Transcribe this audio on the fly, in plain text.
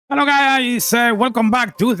Hello guys, welcome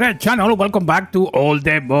back to the channel, welcome back to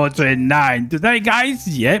AllTheModium 9. Today guys,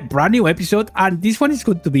 brand new episode, and this one is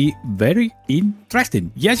going to be very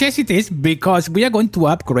interesting. Yes it is, because we are going to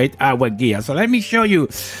upgrade our gear. So let me show you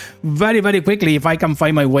very quickly if I can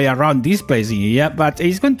find my way around this place here. But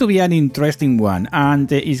it's going to be an interesting one,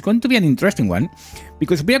 and it's going to be an interesting one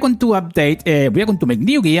because we are going to update, we are going to make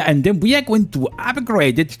new gear, and then we are going to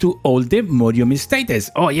upgrade it to AllTheModium status.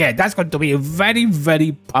 Oh yeah, that's going to be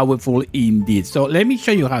very powerful indeed. So let me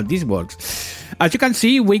show you how this works. As you can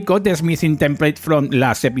see, we got the smithing template from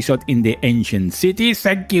last episode in the ancient city.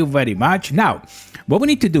 Thank you very much. Now, what we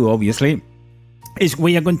need to do, obviously, is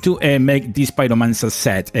we are going to make this pyromancer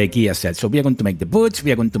set, gear set. So we are going to make the boots,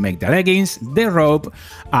 we are going to make the leggings, the robe,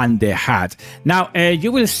 and the hat. Now,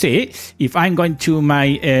 you will see, if I'm going to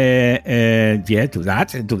my, we are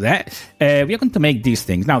going to make these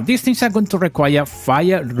things. Now, these things are going to require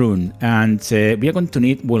fire rune, and we are going to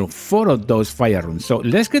need, well, 4 of those fire runes. So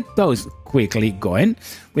let's get those quickly going.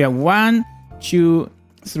 We have 1, 2,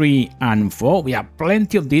 3 and 4. We have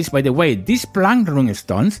plenty of these. By the way, these plank rune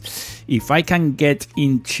stones, if I can get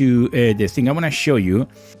into the thing I want to show you.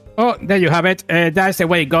 Oh, there you have it. That's the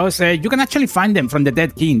way it goes. You can actually find them from the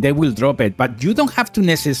Dead King. They will drop it, but you don't have to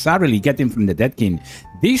necessarily get them from the Dead King.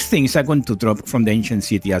 These things are going to drop from the ancient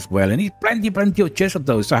city as well, and it's plenty of chests of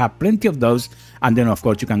those. So I have plenty of those, and then of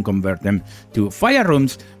course you can convert them to fire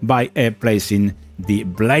rooms by placing the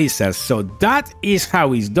blazers. So that is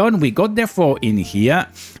how it's done. We got the 4 in here,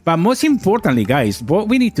 but most importantly, guys, what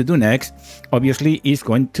we need to do next, obviously, is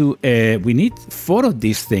going to we need 4 of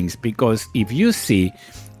these things, because if you see,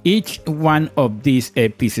 each one of these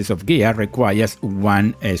pieces of gear requires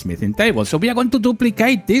 1 smithing table. So we are going to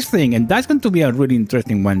duplicate this thing, and that's going to be a really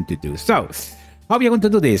interesting one to do. So how we are going to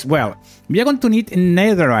do this? Well, we are going to need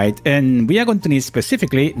netherite, and we are going to need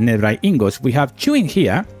specifically netherite ingots. We have 2 in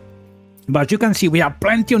here, but you can see we have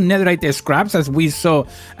plenty of netherite scraps, as we saw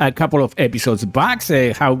a couple of episodes back,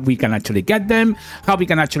 how we can actually get them, how we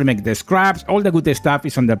can actually make the scraps. All the good stuff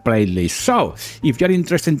is on the playlist. So if you're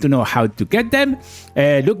interested to know how to get them,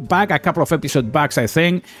 look back a couple of episodes back, I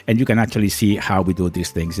think, and you can actually see how we do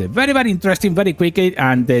these things. Very interesting, very quickly,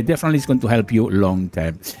 and definitely it's going to help you long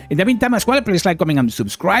term. In the meantime as well, please like, comment, and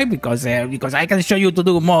subscribe, because I can show you to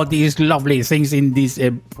do more of these lovely things in this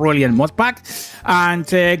brilliant mod pack. And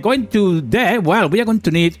going to there, well, we are going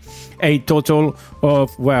to need a total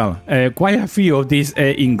of, well, quite a few of these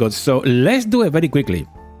ingots. So let's do it very quickly.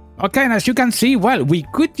 Okay, and as you can see, well, we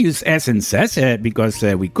could use essences because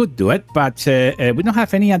we could do it, but we don't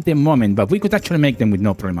have any at the moment, but we could actually make them with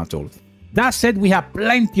no problem at all. That said, we have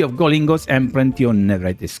plenty of gold ingots and plenty of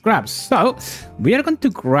netherite scraps. So we are going to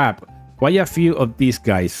grab quite a few of these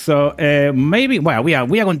guys. So maybe, well, we are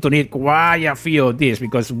going to need quite a few of these,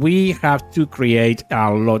 because we have to create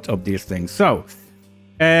a lot of these things. So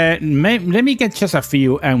let me get just a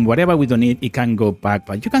few, and whatever we don't need, it can go back.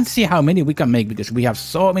 But you can see how many we can make, because we have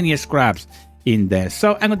so many scraps in there.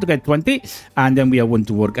 So I'm going to get 20, and then we are going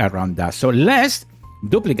to work around that. So let's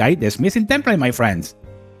duplicate the smithing template, my friends.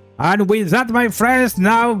 And with that, my friends,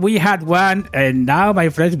 now we had 1, and now, my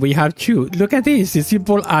friends, we have 2. Look at this, it's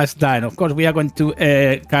simple as that. Of course, we are going to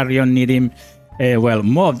carry on needing, well,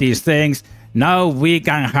 more of these things. Now we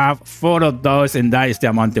can have 4 of those, and that is the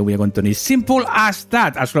amount that we are going to need. Simple as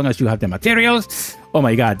that, as long as you have the materials. Oh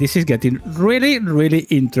my god, this is getting really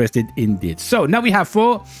interesting indeed. So now we have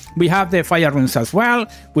 4. We have the fire runes as well,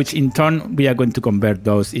 which in turn we are going to convert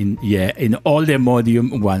those in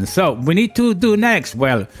AllTheModium 1. So we need to do next,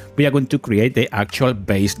 well, we are going to create the actual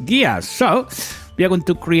base gear. So we are going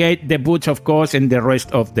to create the boots, of course, and the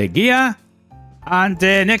rest of the gear. And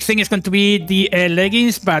the next thing is going to be the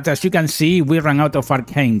leggings, but as you can see, we ran out of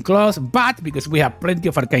arcane cloth. But because we have plenty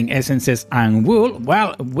of arcane essences and wool,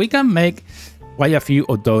 well, we can make quite a few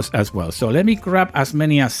of those as well. So let me grab as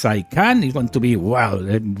many as I can. It's going to be, well,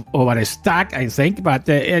 over a stack, I think, but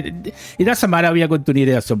it doesn't matter. We are going to need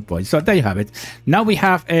it at some point. So there you have it. Now we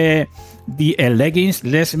have the leggings.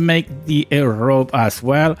 Let's make the robe as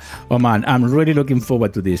well. Oh man, I'm really looking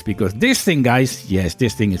forward to this, because this thing, guys, yes,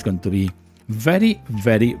 this thing is going to be very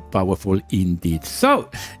powerful indeed. So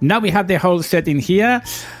now we have the whole set in here.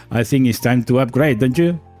 I think it's time to upgrade, don't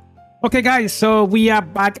you? Okay guys, so we are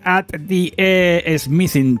back at the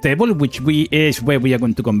smithing table, which is where we are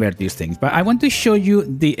going to convert these things. But I want to show you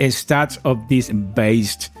the stats of this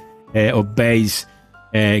base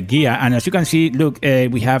gear. And as you can see, look,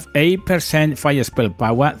 we have 8% fire spell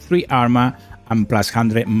power, 3 armor, and plus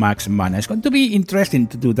 100 max mana. It's going to be interesting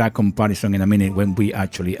to do that comparison in a minute when we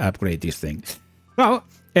actually upgrade these things. So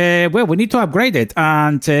well, we need to upgrade it,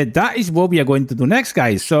 and that is what we are going to do next,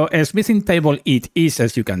 guys. So a smithing table it is,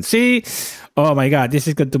 as you can see. Oh my god, this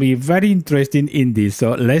is going to be very interesting indeed.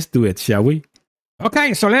 So let's do it, shall we?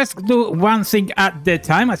 Okay, so let's do one thing at the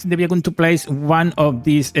time. I think that we are going to place one of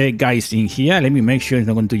these guys in here. Let me make sure I'm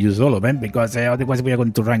not going to use all of them, because otherwise we are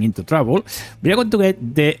going to run into trouble. We are going to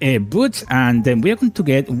get the boots, and then we are going to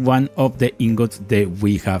get one of the ingots that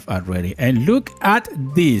we have already. And look at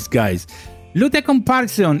this, guys. Look at the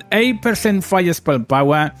comparison. 8% fire spell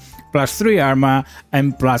power, plus 3 armor,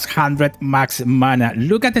 and plus 100 max mana.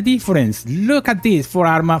 Look at the difference. Look at this for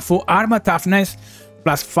armor toughness,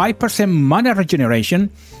 plus 5% mana regeneration,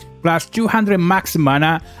 plus 200 max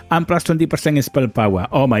mana, and plus 20% spell power.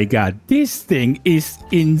 Oh my god, this thing is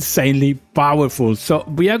insanely powerful. So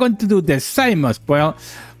we are going to do the same as well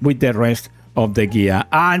with the rest of the gear,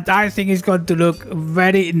 and I think it's going to look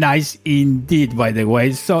very nice indeed, by the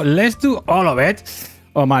way. So let's do all of it.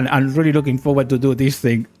 Oh man, I'm really looking forward to do this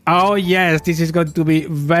thing. Oh yes, this is going to be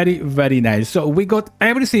very, very nice. So we got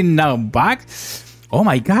everything now back. Oh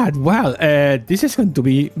my god, well, this is going to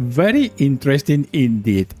be very interesting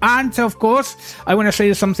indeed. And of course, I want to show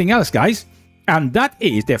you something else, guys. And that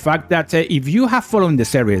is the fact that if you have followed the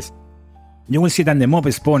series, you will see that in the mob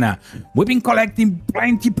spawner, we've been collecting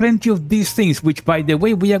plenty of these things, which, by the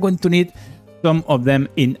way, we are going to need some of them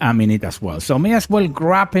in a minute as well. So may as well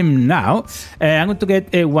grab him now. I'm going to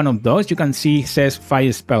get one of those. You can see it says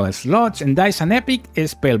 5 spell slots, and that is an epic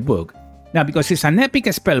spell book. Now, because it's an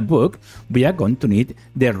epic spell book, we are going to need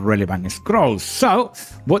the relevant scrolls. So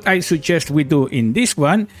what I suggest we do in this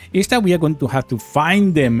one is that we are going to have to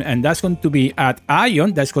find them, and that's going to be at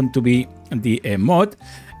Ion. That's going to be the mod.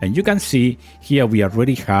 And you can see here we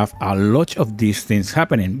already have a lot of these things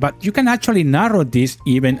happening, but you can actually narrow this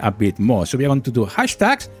even a bit more. So we are going to do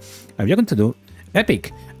hashtags, and we are going to do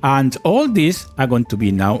epic. And all these are going to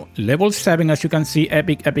be now level 7, as you can see,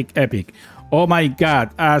 epic. Oh my god,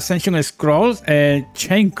 Ascension Scrolls,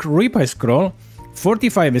 Chain Creeper Scroll,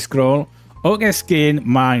 45 Scroll, Ogre Skin.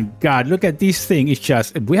 My god, look at this thing. It's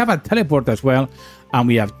just, we have a teleport as well, and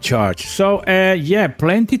we have charge. So yeah,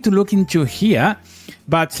 plenty to look into here.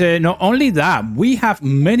 But not only that, we have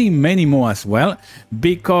many more as well,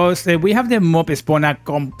 because we have the mob spawner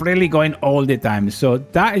completely going all the time. So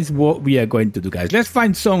that is what we are going to do, guys. Let's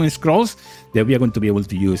find some scrolls that we are going to be able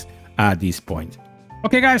to use at this point.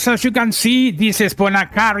 Okay, guys, as you can see, this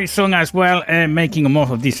spawner carries on as well, making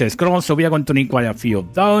most of these scrolls, so we are going to need quite a few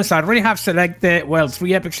of those. I already have selected, well,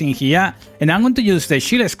 3 epics in here, and I'm going to use the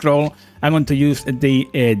shield scroll, I'm going to use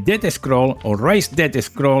the death scroll, or raised death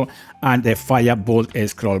scroll, and the firebolt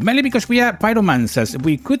scroll, mainly because we are pyromancers.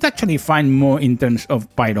 We could actually find more in terms of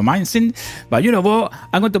pyromancing, but you know what,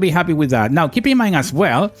 I'm going to be happy with that. Now, keep in mind as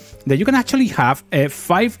well that you can actually have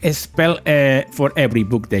 5 spell for every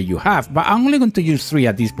book that you have, but I'm only going to use 3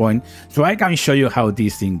 at this point, so I can show you how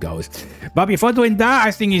this thing goes. But before doing that,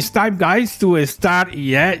 I think it's time, guys, to start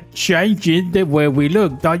changing the way we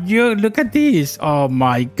look. Don't you? Look at this. Oh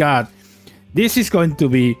my god, this is going to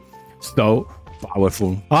be so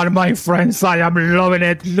powerful. And my friends, I am loving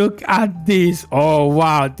it. Look at this. Oh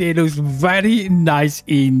wow, it looks very nice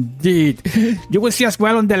indeed. You will see as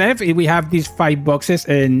well on the left, we have these 5 boxes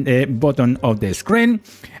in the bottom of the screen,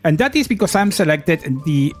 and that is because I'm selected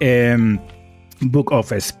the book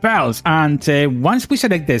of spells, and once we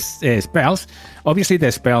select the spells, obviously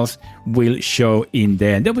the spells will show in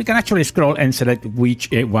there, and then we can actually scroll and select which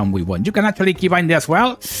one we want. You can actually keybind there as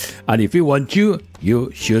well, and if you want to, you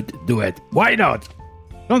should do it. Why not?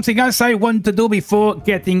 Something else I want to do before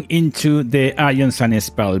getting into the Ions and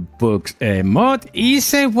Spell Books mod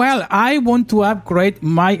is, well, I want to upgrade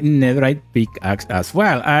my netherite pickaxe as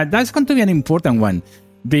well. That's going to be an important one,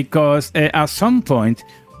 because at some point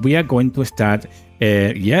we are going to start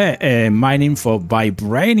mining for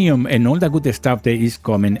vibranium and all the good stuff that is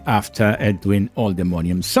coming after doing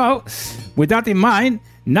AllTheModium. So with that in mind,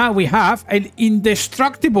 now we have an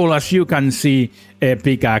indestructible, as you can see,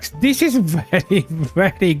 pickaxe. This is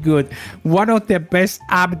very good. One of the best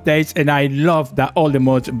updates, and I love that all the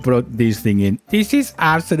mods brought this thing in. This is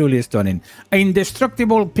absolutely stunning. An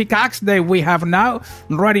indestructible pickaxe that we have now,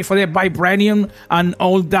 ready for the vibranium, and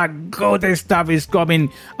all that good stuff is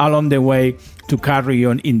coming along the way to carry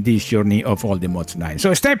on in this journey of AllTheMods 9.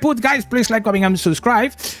 So stay put, guys. Please like, comment, and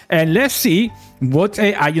subscribe, and let's see what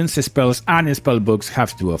Ions spells and spell books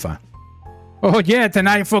have to offer. Oh yeah, and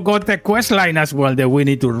I forgot the quest line as well that we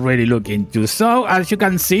need to really look into. So as you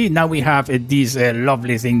can see, now we have this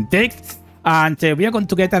lovely thing ticked, and we are going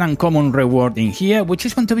to get an uncommon reward in here, which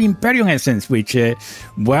is going to be Imperium Essence, which,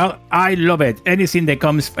 well, I love it. Anything that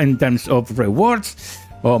comes in terms of rewards,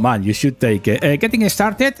 Oh man, you should take it. Getting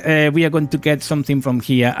started, we are going to get something from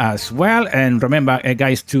here as well. And remember,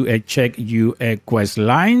 guys, to check your quest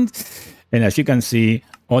lines. And as you can see,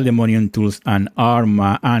 AllTheModium tools and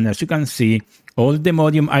armor. And as you can see,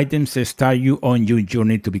 AllTheModium items start you on your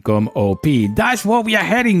journey to become OP. That's what we are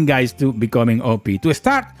heading, guys, to becoming OP. To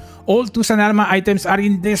start, all tools and armor items are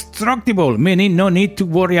indestructible, meaning no need to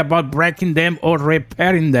worry about breaking them or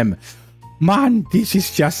repairing them. Man, this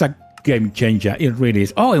is just a game changer. It really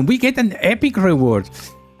is. Oh, and we get an epic reward.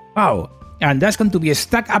 Wow. And that's going to be a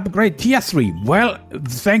stack upgrade tier 3. Well,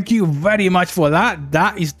 thank you very much for that.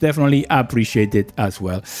 That is definitely appreciated as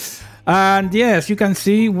well. And yes, you can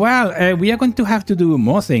see, well, we are going to have to do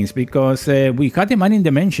more things because we got the mining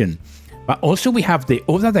dimension. But also we have the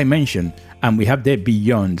other dimension and we have the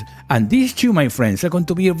beyond. And these two, my friends, are going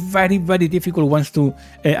to be very, very difficult ones to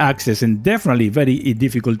access and definitely very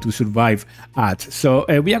difficult to survive at. So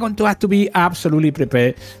we are going to have to be absolutely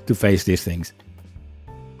prepared to face these things.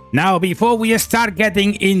 Now, before we start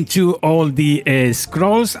getting into all the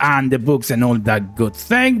scrolls and the books and all that good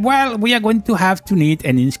thing, well, we are going to have to need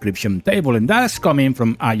an inscription table, and that's coming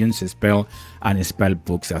from Ion's spell and spell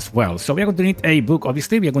books as well. So we are going to need a book,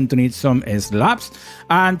 obviously. We are going to need some slabs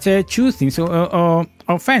and 2 things of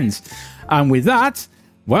fence. And with that,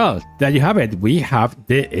 well, there you have it. We have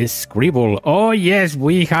the scribble. Oh, yes,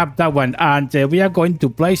 we have that one. And we are going to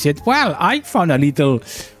place it. Well, I found a little...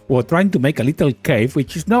 We're trying to make a little cave,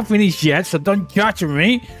 which is not finished yet, so don't judge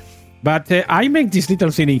me. But I make this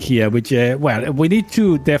little thing in here, which, well, we need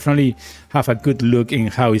to definitely have a good look in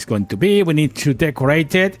how it's going to be. We need to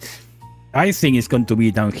decorate it. I think it's going to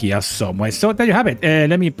be down here somewhere. So there you have it.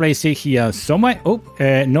 Let me place it here somewhere. Oh,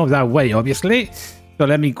 not that way, obviously. So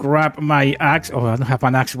let me grab my axe. Oh, I don't have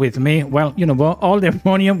an axe with me. Well, you know what?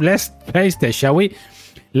 AllTheModium. Let's place it, shall we?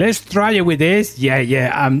 Let's try it with this.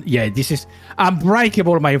 Yeah, this is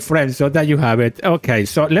unbreakable, my friend. So there you have it. Okay,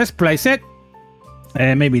 so let's place it.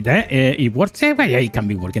 Maybe there. It works. Yeah, it can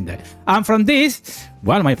be working there. And from this,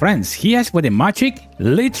 well, my friends, here's where the magic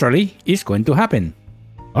literally is going to happen.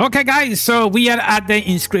 Okay, guys, so we are at the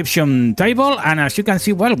inscription table. And as you can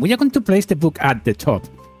see, well, we are going to place the book at the top.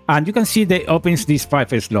 And you can see they opens these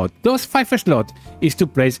 5 slots. Those 5 slots is to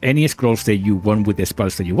place any scrolls that you want with the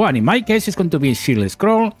spells that you want. In my case, it's going to be Shield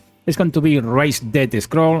Scroll, it's going to be Raise Dead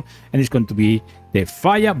Scroll, and it's going to be the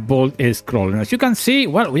Firebolt Scroll. And as you can see,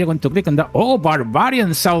 well, we are going to click on the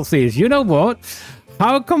Barbarian Southeast. You know what?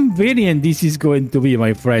 How convenient this is going to be,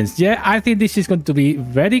 my friends. Yeah, I think this is going to be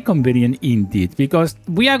very convenient indeed, because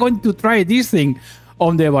we are going to try this thing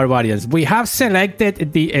on the Barbarians. We have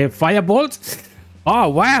selected the Firebolt. Oh,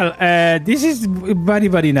 well, this is very,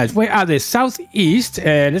 very nice. Where are the southeast?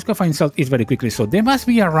 Let's go find southeast very quickly. So they must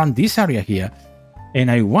be around this area here.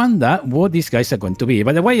 And I wonder what these guys are going to be.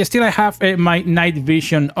 By the way, still I have my night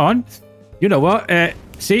vision on. You know what?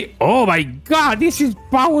 See? Oh my god, this is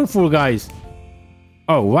powerful, guys.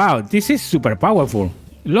 Oh, wow, this is super powerful.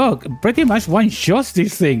 Look, pretty much one-shots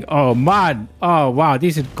this thing. Oh, man. Oh, wow,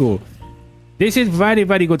 this is cool. This is very,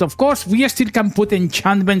 very good. Of course, we still can put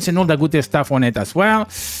enchantments and all the good stuff on it as well.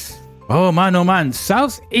 Oh, man.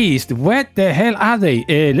 Southeast, where the hell are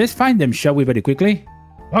they? Let's find them, shall we, very quickly?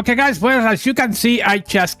 Okay, guys, well, as you can see, I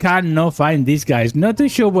just cannot find these guys. Not too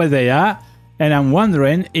sure where they are. And I'm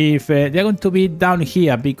wondering if they're going to be down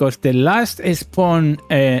here because the last spawn...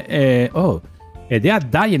 they are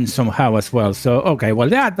dying somehow as well. So, okay, well,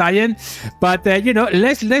 they are dying. But, you know,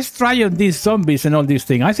 let's try on these zombies and all these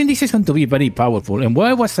things. I think this is going to be very powerful. And what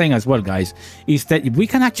I was saying as well, guys, is that we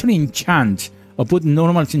can actually enchant or put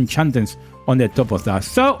normal enchantments on the top of that.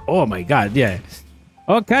 So, oh my god, yeah.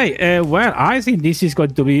 Okay, well, I think this is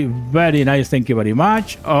going to be very nice. Thank you very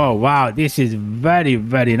much. Oh, wow, this is very,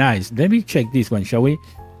 very nice. Let me check this one, shall we?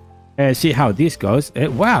 See how this goes.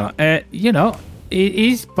 Well, you know, it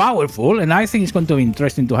is powerful, and I think it's going to be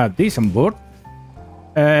interesting to have this on board.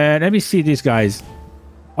 Let me see these guys.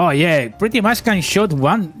 Oh, yeah, pretty much can shoot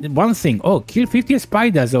one thing. Oh, kill 50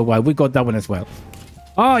 spiders. Oh, well, we got that one as well.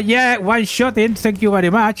 Oh, yeah, one shot in. Thank you very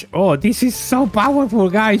much. Oh, this is so powerful,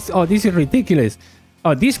 guys. Oh, this is ridiculous.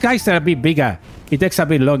 Oh, these guys are a bit bigger. It takes a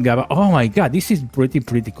bit longer, but oh my god, this is pretty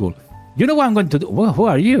cool. You know what I'm going to do? Well, who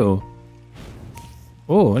are you?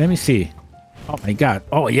 Oh, let me see. Oh my god.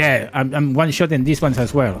 Oh yeah, I'm one-shotting these ones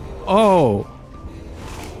as well. Oh.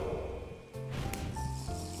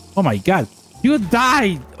 Oh my god. You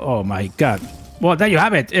died. Oh my god. Well, there you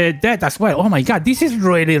have it. Dead as well. Oh my god, this is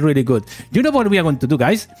really good. You know what we are going to do,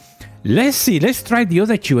 guys? Let's see. Let's try the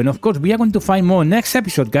other two. And of course, we are going to find more next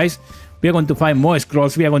episode, guys. We are going to find more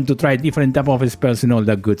scrolls. We are going to try different type of spells and all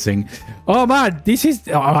that good thing. Oh man, this is...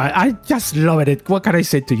 Oh, I just love it. What can I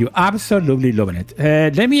say to you? Absolutely loving it.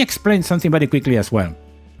 Let me explain something very quickly as well.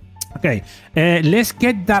 Okay, let's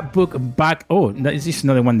get that book back. Oh, this is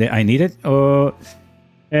another one that I needed.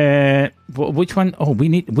 Which one? Oh,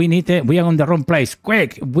 we are on the wrong place.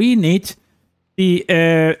 Quick, we need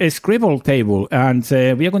the scribble table, and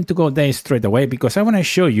we are going to go there straight away because I want to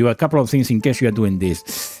show you a couple of things in case you are doing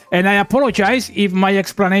this. And I apologize if my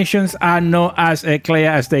explanations are not as clear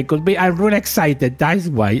as they could be. I'm really excited. That's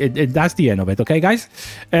why. That's the end of it. Okay, guys?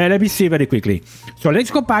 Let me see very quickly. So let's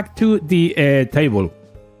go back to the table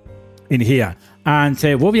in here. And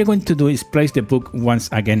what we are going to do is place the book once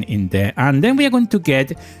again in there. And then we are going to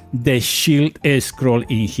get the shield scroll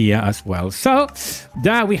in here as well. So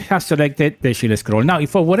there we have selected the shield scroll. Now, if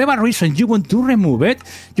for whatever reason you want to remove it,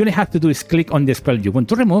 you only have to do is click on the spell you want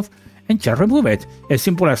to remove and just remove it. As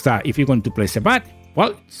simple as that. If you're going to place it back,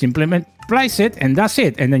 well, simply place it and that's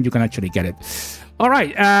it. And then you can actually get it. All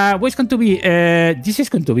right, what's going to be, this is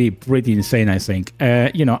going to be pretty insane, I think.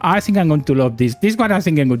 You know, I think I'm going to love this. This one I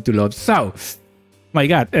think I'm going to love. So, my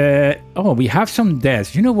God, oh, we have some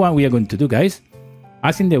deaths. You know what we are going to do, guys?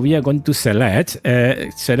 I think that we are going to select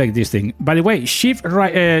this thing. By the way,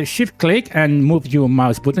 shift click and move your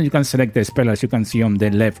mouse button. You can select the spell as you can see on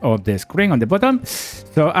the left of the screen on the bottom.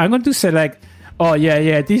 So I'm going to select, oh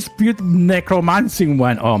yeah, this beautiful necromancing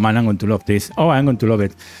one. Oh man, I'm going to love this. Oh, I'm going to love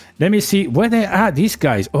it. Let me see where they are, these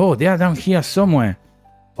guys. Oh, they are down here somewhere.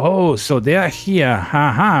 Oh, so they are here.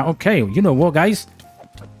 Haha, okay. You know what, guys?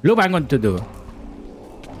 Look what I'm going to do.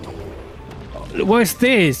 What's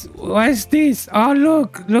this? What's this? Oh,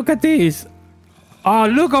 look at this. Oh,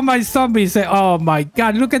 look at my zombies. Oh my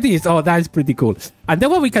God, look at this. Oh, that's pretty cool. And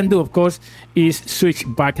then what we can do, of course, is switch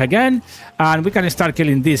back again. And we can start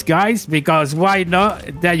killing these guys because why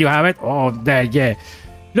not? There you have it. Oh, there, yeah.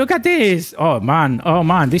 Look at this. Oh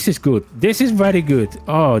man, this is good. This is very good.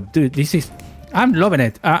 Oh, dude, this is... I'm loving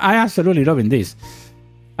it. I absolutely loving this.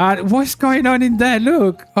 What's going on in there?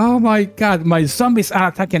 Look. Oh my God, my zombies are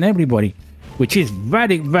attacking everybody. Which is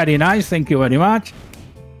very, very nice. Thank you very much.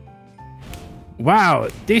 Wow,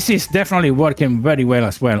 this is definitely working very well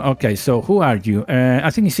as well. Okay, so who are you?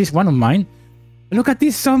 I think this is one of mine. Look at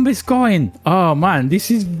these zombies going. Oh man,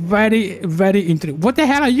 this is very, very interesting. What the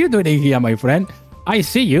hell are you doing here, my friend? I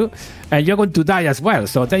see you, and you're going to die as well.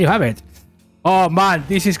 So there you have it. Oh man,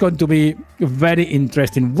 this is going to be very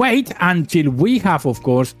interesting. Wait until we have, of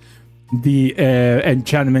course, the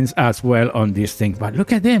enchantments as well on this thing. But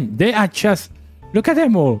look at them. They are just... Look at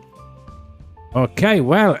them all. Okay,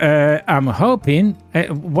 well, I'm hoping...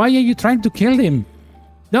 why are you trying to kill him?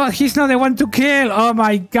 No, he's not the one to kill. Oh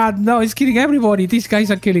my God, no, he's killing everybody. These guys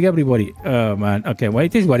are killing everybody. Oh man, okay, well,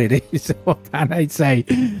 it is what it is. What can I say?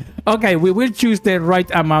 Okay, we will choose the right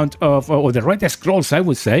amount of, or the right scrolls, I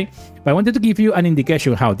would say. But I wanted to give you an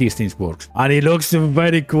indication how these things work. And it looks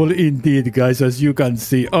very cool indeed, guys, as you can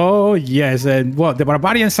see. Oh, yes, and well, the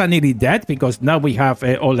barbarians are nearly dead because now we have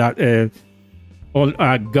all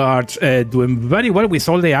our guards doing very well with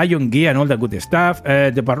all the iron gear and all the good stuff.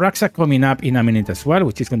 The barracks are coming up in a minute as well,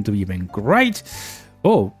 which is going to be even great.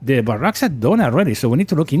 Oh, the barracks are done already, so we need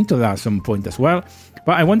to look into that at some point as well.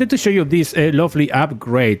 But I wanted to show you this lovely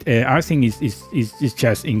upgrade. I think it's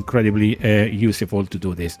just incredibly useful to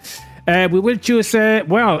do this. We will choose,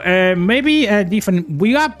 maybe a different...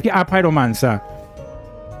 We are a pyromancer.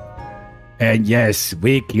 And yes,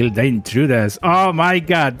 we killed the intruders. Oh my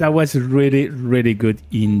God, that was really, really good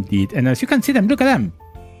indeed. And as you can see them, look at them.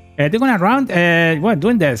 They're going around,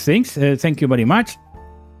 doing their things. Thank you very much.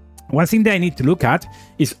 One thing that I need to look at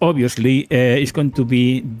is obviously it's going to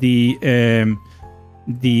be the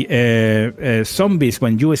zombies.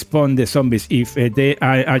 When you spawn the zombies, if they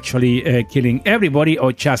are actually killing everybody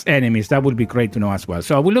or just enemies, that would be great to know as well.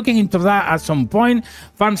 So we're looking into that at some point.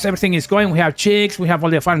 Farms, everything is going. We have chicks, we have all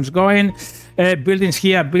the farms going. Buildings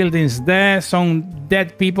here, buildings there, some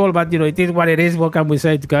dead people, but you know, it is what it is. What can we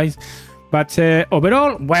say, guys? But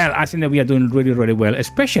overall, well, I think that we are doing really, really well,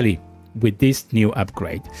 especially with this new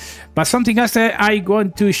upgrade. But something else that I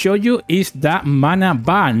want to show you is that mana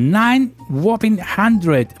bar.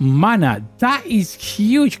 900 mana. That is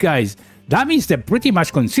huge, guys. That means that pretty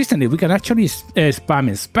much consistently we can actually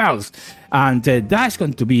spam spells, and that's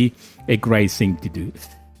going to be a great thing to do.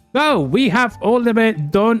 So we have all of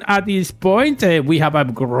it done at this point. We have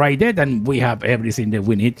upgraded and we have everything that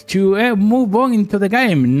we need to move on into the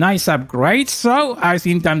game. Nice upgrade. So I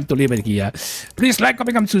think time to leave it here. Please like,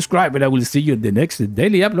 comment, and subscribe, and I will see you in the next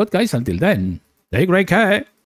daily upload, guys. Until then, take great care.